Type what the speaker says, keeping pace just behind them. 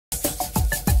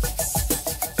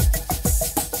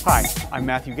I'm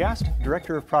Matthew Gast,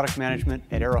 Director of Product Management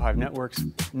at Aerohive Networks,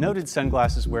 noted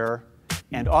sunglasses wearer,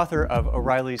 and author of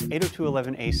O'Reilly's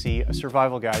 802.11ac, a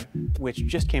survival guide, which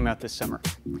just came out this summer.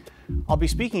 I'll be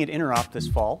speaking at Interop this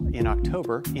fall, in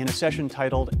October, in a session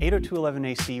titled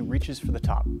 802.11ac Reaches for the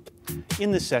Top.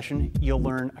 In this session, you'll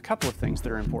learn a couple of things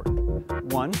that are important.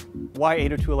 One, why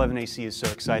 802.11ac is so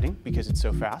exciting, because it's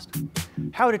so fast,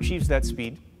 how it achieves that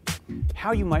speed,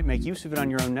 how you might make use of it on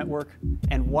your own network,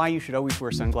 and why you should always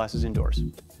wear sunglasses indoors.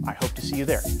 I hope to see you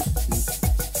there.